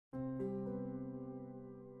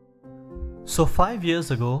So 5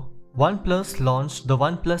 years ago, OnePlus launched the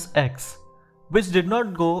OnePlus X, which did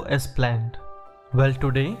not go as planned. Well,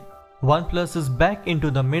 today, OnePlus is back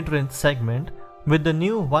into the mid-range segment with the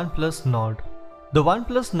new OnePlus Nord. The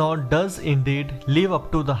OnePlus Nord does indeed live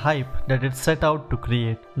up to the hype that it set out to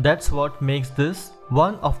create. That's what makes this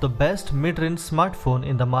one of the best mid-range smartphone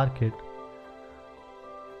in the market.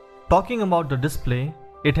 Talking about the display,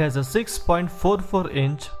 it has a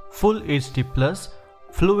 6.44-inch Full HD Plus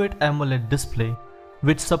Fluid AMOLED display,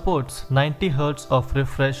 which supports 90 Hz of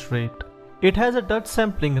refresh rate. It has a touch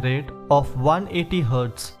sampling rate of 180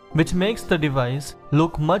 Hz, which makes the device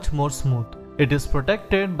look much more smooth. It is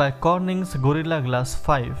protected by Corning's Gorilla Glass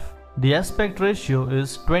 5. The aspect ratio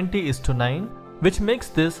is 20:9, which makes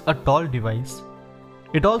this a tall device.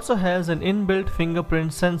 It also has an inbuilt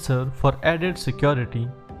fingerprint sensor for added security.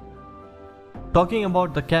 Talking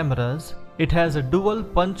about the cameras, it has a dual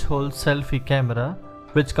punch-hole selfie camera,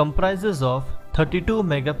 which comprises of 32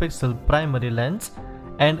 megapixel primary lens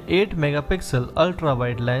and 8 megapixel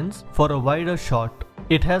ultra-wide lens for a wider shot.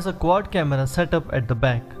 It has a quad camera setup at the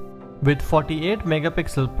back, with 48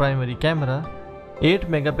 megapixel primary camera, 8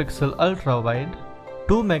 megapixel ultra-wide,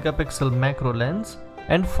 2 megapixel macro lens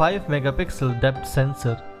and 5 megapixel depth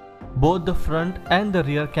sensor. Both the front and the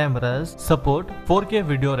rear cameras support 4K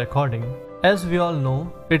video recording. As we all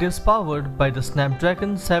know, it is powered by the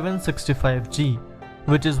Snapdragon 765G,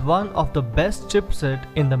 which is one of the best chipset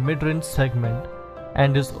in the mid-range segment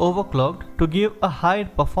and is overclocked to give a high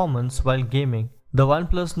performance while gaming. The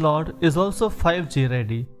OnePlus Nord is also 5G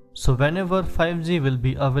ready, so whenever 5G will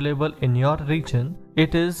be available in your region,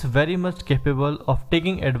 it is very much capable of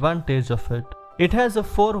taking advantage of it. It has a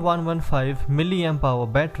 4115 mAh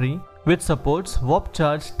battery which supports Warp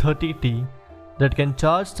Charge 30T that can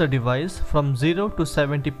charge the device from 0 to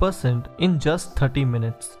 70% in just 30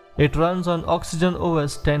 minutes. It runs on Oxygen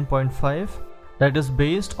OS 10.5 that is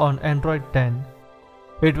based on Android 10.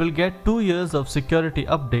 It will get 2 years of security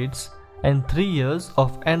updates and 3 years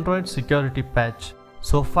of Android security patch.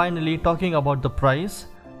 So finally, talking about the price,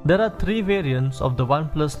 there are 3 variants of the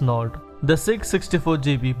OnePlus Nord. The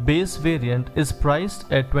 664GB base variant is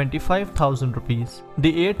priced at 25,000 rupees.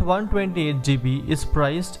 The 8 128GB is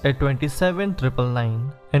priced at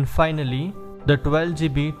 27,999. And finally, the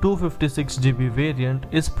 12GB 256GB variant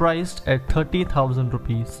is priced at 30,000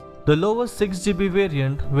 rupees. The lowest 6GB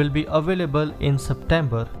variant will be available in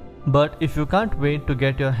September. But if you can't wait to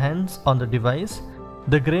get your hands on the device,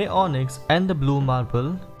 the grey onyx and the blue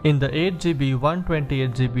marble in the 8GB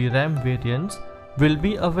 128GB RAM variants will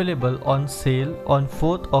be available on sale on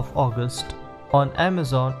 4th of August on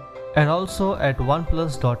Amazon and also at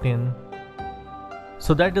oneplus.in.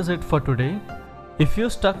 So that is it for today. If you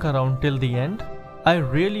stuck around till the end, I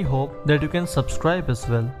really hope that you can subscribe as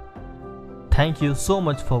well. Thank you so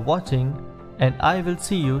much for watching, and I will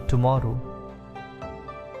see you tomorrow.